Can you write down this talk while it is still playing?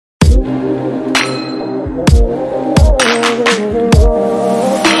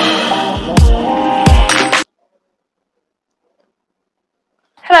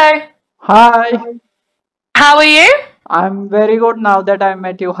Hi, How are you? I'm very good now that I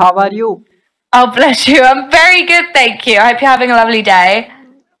met you. How are you? Oh, bless you. I'm very good, thank you. I hope you're having a lovely day.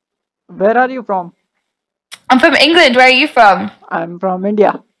 Where are you from? I'm from England. Where are you from? I'm from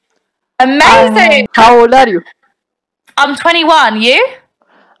India. Amazing. How old are you? I'm 21. You?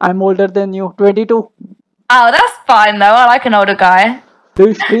 I'm older than you, 22. Oh, that's fine though. I like an older guy. Do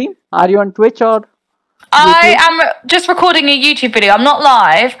you stream? Are you on Twitch or I YouTube? am just recording a YouTube video. I'm not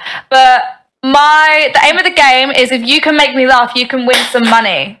live, but the aim of the game is if you can make me laugh, you can win some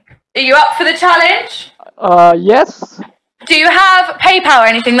money. Are you up for the challenge? Yes. Do you have PayPal or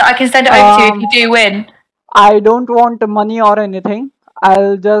anything that I can send it over to you if Um, you do win? I don't want money or anything.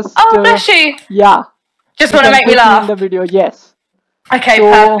 I'll just, Oh, bless you. yeah, Just you want to can make me put me in laugh. the video. Yes. Okay,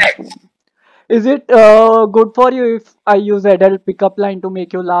 So, perfect. is it good for you if I use adult pickup line to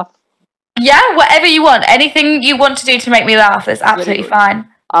make you laugh? Yeah, whatever you want. Anything you want to do to make me laugh is Very absolutely good. fine.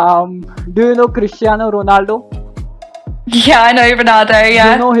 Do you know Cristiano Ronaldo? Yeah, I know Ronaldo, You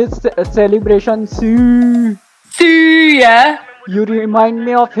yeah. know his celebration. See, Sue, yeah. you remind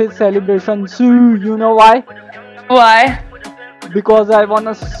me of his celebration. See, you know why? Why? Because I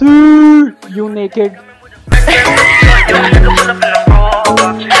wanna see you naked.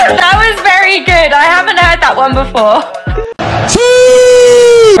 That was very good. I haven't heard that one before.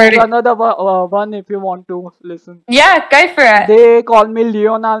 There's another one if you want to listen. Yeah, go for it. They call me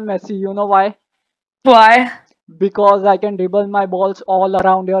Lionel Messi. You know why? Why? Because I can dribble my balls all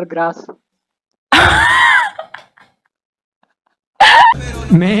around your grass.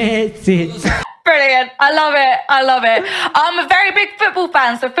 Messi. Brilliant. I love it. I love it. I'm a very big football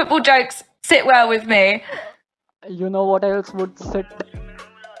fan, so football jokes sit well with me. You know what else would sit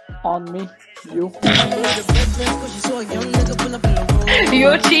on me? You.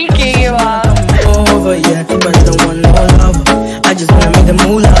 You're cheeky, you are. Over, yeah, but I don't want no love. I just wanna make the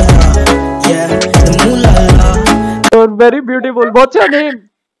moolah la. Yeah, the moolah la. You're very beautiful. What's your name?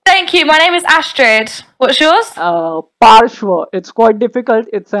 Thank you. My name is Astrid. What's yours? Parshva. It's quite difficult.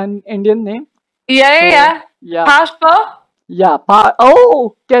 It's an Indian name. Yeah, So, yeah. yeah. Pashpo? Yeah.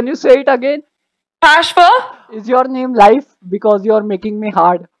 Oh, can you say it again? Pashpo? Is your name Life? Because you're making me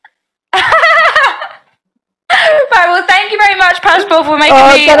hard. Right, well, thank you very much, Pashpo, for making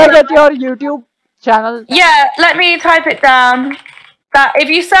me... Can I get your YouTube channel? Yeah, let me type it down. That if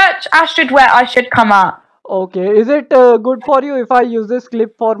you search Astrid Wet, I should come up. Okay. Is it good for you if I use this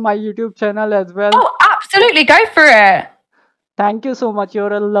clip for my YouTube channel as well? Oh, absolutely. Go for it. Thank you so much.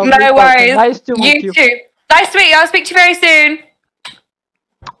 You're a lovely No person. worries. Nice to meet you. You too. Nice to meet you. I'll speak to you very soon.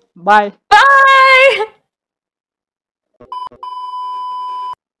 Bye. Bye.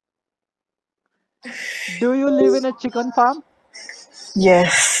 Do you live in a chicken farm?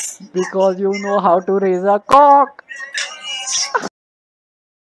 Yes. Because you know how to raise a cock.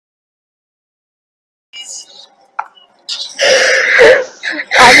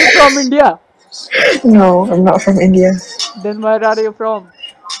 Are you from India? No, I'm not from India. Then where are you from?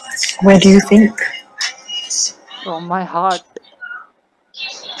 Where do you think? From my heart.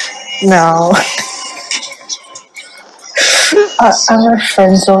 No. I'm a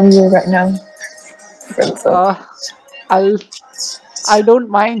friend zone you right now. Friend zone. I don't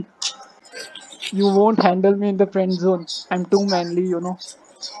mind. You won't handle me in the friend zone. I'm too manly, you know.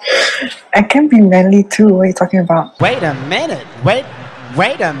 I can be manly too. What are you talking about? Wait a minute. Wait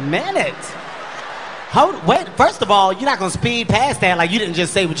a minute. Wait. First of all, you're not gonna speed past that like you didn't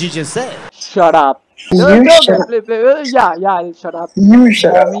just say what you just said. Shut up. You shut up. Play. Yeah, I'll shut up. You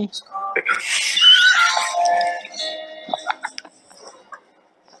shut up.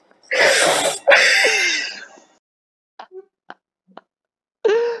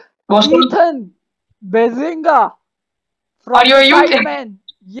 Mommy. Ethan Bezinga from Are you a YouTube? Man.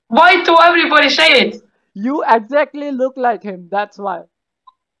 Why do everybody say it? You exactly look like him. That's why.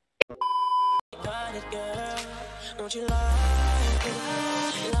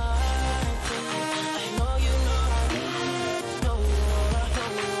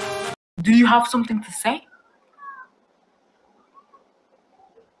 Do you have something to say?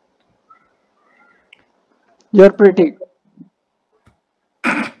 You're pretty.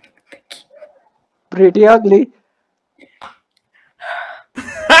 Pretty ugly.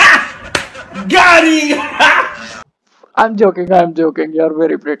 Got him! I'm joking. You're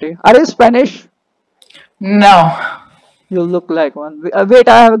very pretty. Are you Spanish? No. You look like one. Wait,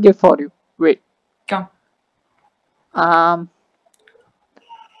 I have a gift for you. Wait. Come.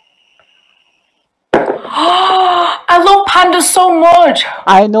 I love pandas so much.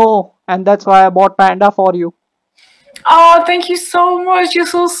 I know, and that's why I bought panda for you. Oh, thank you so much. You're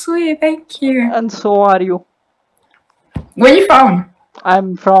so sweet. Thank you. And so are you. Where you from?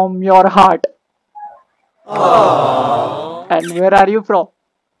 I'm from your heart. And where are you from?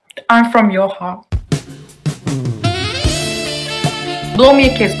 I'm from your heart. Blow me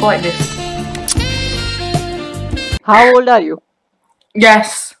a kiss, go like this. How old are you?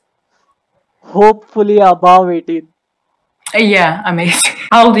 Yes. Hopefully above 18. Yeah, amazing.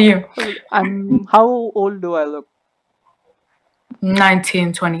 How old are you? How old do I look?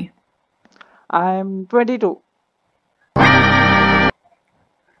 19, 20. I'm 22.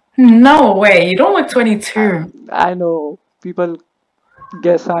 No way, you don't look 22. I know people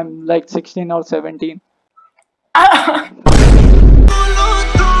guess I'm like 16 or 17.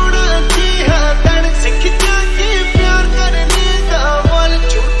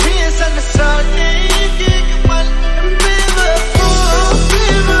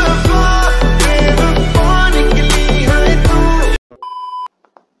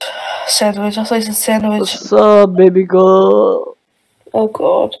 Sandwich. I sliced a sandwich. What's up, baby girl? Oh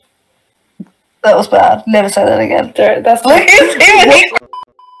god. That was bad. Never say that again. That's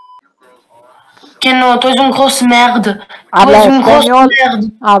Que no, tu és um grosso merda. Tu Habla és um grosso español. merda.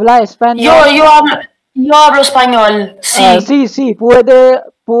 Habla español. Yo hablo español. Sí. Sí,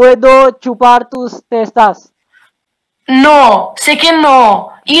 puedo chupar tus testas. No, sé que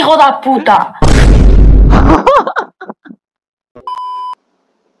no. Hijo da puta.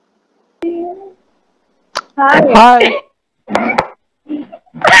 Hi.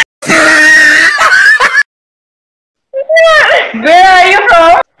 Where are you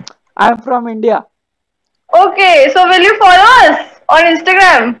from? I'm from India. Okay, so will you follow us on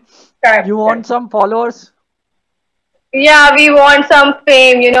Instagram? You want some followers? Yeah, we want some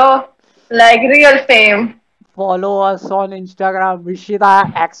fame, like real fame. Follow us on Instagram,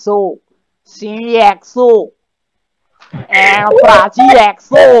 Vishita XO, Cindy XO, and Prachi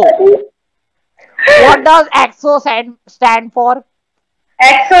XO. What does XO stand for?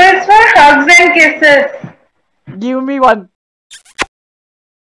 EXO is for hugs and kisses. Give me one.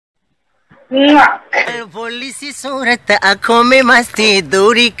 Mwah. बोली सी सूरत आंखों में मस्ती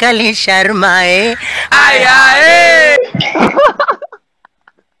दूरी कली शर्माए आय आए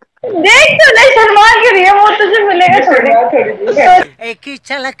देख तो नहीं शर्मा के लिए वो तुझे मिलेगा थोड़ी एक ही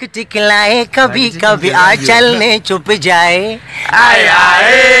झलक दिखलाए कभी कभी आंचल में छुप जाए आय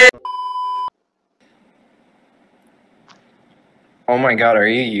आए Oh my god, are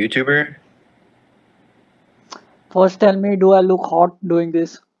you a YouTuber? First, tell me, do I look hot doing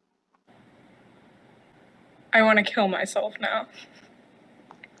this? I want to kill myself now.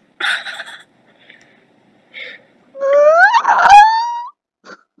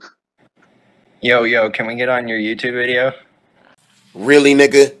 Yo, can we get on your YouTube video? Really,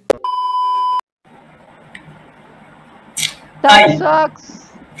 nigga? That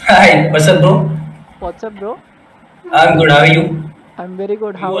sucks. Hi, what's up, bro? What's up, bro? I'm good. How are you? I'm very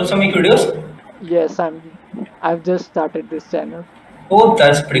good. You How? also make videos? Yes, I've just started this channel. Oh,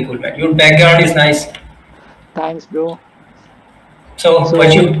 that's pretty cool, man. Your background is nice. Thanks, bro. So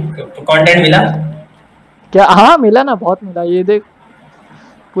what you content मिला? क्या हाँ मिला ना बहुत मिला ये देख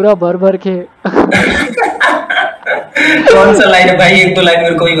पूरा भर के कौन सा लाइन है भाई एक दो लाइन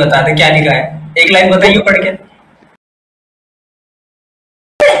मेरे को भी बता दे क्या लिखा है एक लाइन बताइए पढ़ के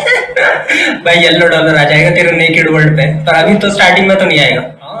भाई येलो डॉलर आ जाएगा तेरे नेकेड वर्ल्ड पे पर अभी तो स्टार्टिंग में तो नहीं आएगा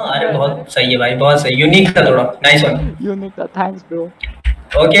हाँ अरे बहुत सही है भाई बहुत सही यूनिक था थोड़ा नाइस वन यूनिक था थैंक्स ब्रो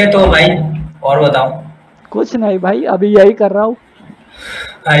ओके तो भाई और बताओ कुछ नहीं भाई अभी यही कर रहा हूँ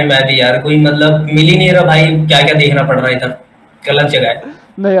भाई मैं भी यार कोई मतलब मिल ही नहीं रहा भाई क्या क्या देखना पड़ रहा है इधर गलत जगह है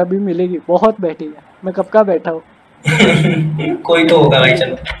नहीं अभी मिलेगी बहुत बैठी है मैं कब का बैठा हूँ कोई तो होगा भाई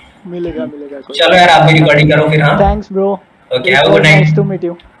चलो मिलेगा कोई चलो यार आप भी रिकॉर्डिंग करो फिर हाँ thanks bro okay have a good night nice to meet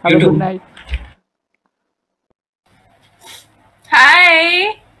you have a good night हाय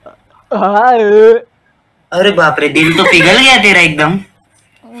हाय अरे बाप रे दिल तो पिघल गया तेरा एकदम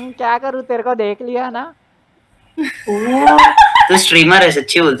क्या करूँ तेरे को देख लिया ना तो स्ट्रीमर है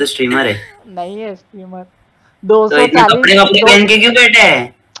सच्ची बोल तो स्ट्रीमर है नहीं है स्ट्रीमर तो इतने कपड़े पहन के क्यों बैठे है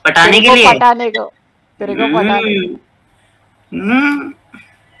पटाने के लिए पटाने को तेरे को पटाने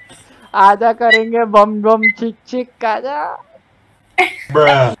आजा करेंगे बम बम चिक चिक आजा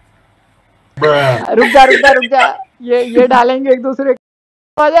रुक जा ये डालेंगे एक दूसरे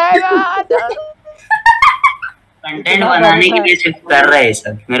हो जाएगा कंटेंट बनाने के लिए सिर्फ कर रहा है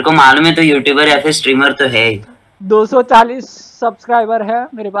सब मेरे को मालूम है तो यूट्यूबर या फिर स्ट्रीमर तो है 240 सब्सक्राइबर है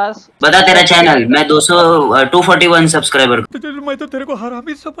मेरे पास बता तेरा चैनल मैं 241 सब्सक्राइबर मैं तो तेरे को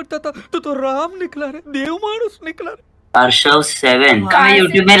हरामी समझता था तो राम निकला रे देव मानुस निकला रे अर्शव 7 मैं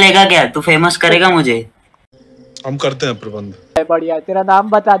यूट्यूब में लेगा क्या तू फेमस करेगा मुझे हम करते हैं प्रबंध बढ़िया तेरा नाम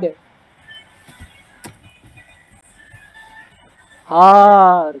बता दे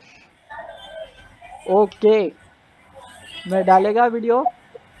हर्ष। ओके, मैं डालेगा वीडियो,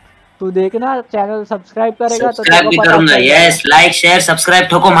 तू देखना, चैनल सब्सक्राइब करेगा तो सब्सक्राइब भी करूंगा। Yes, like share subscribe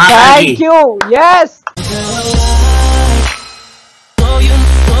ठोको Mahakal की। Thank you. यस।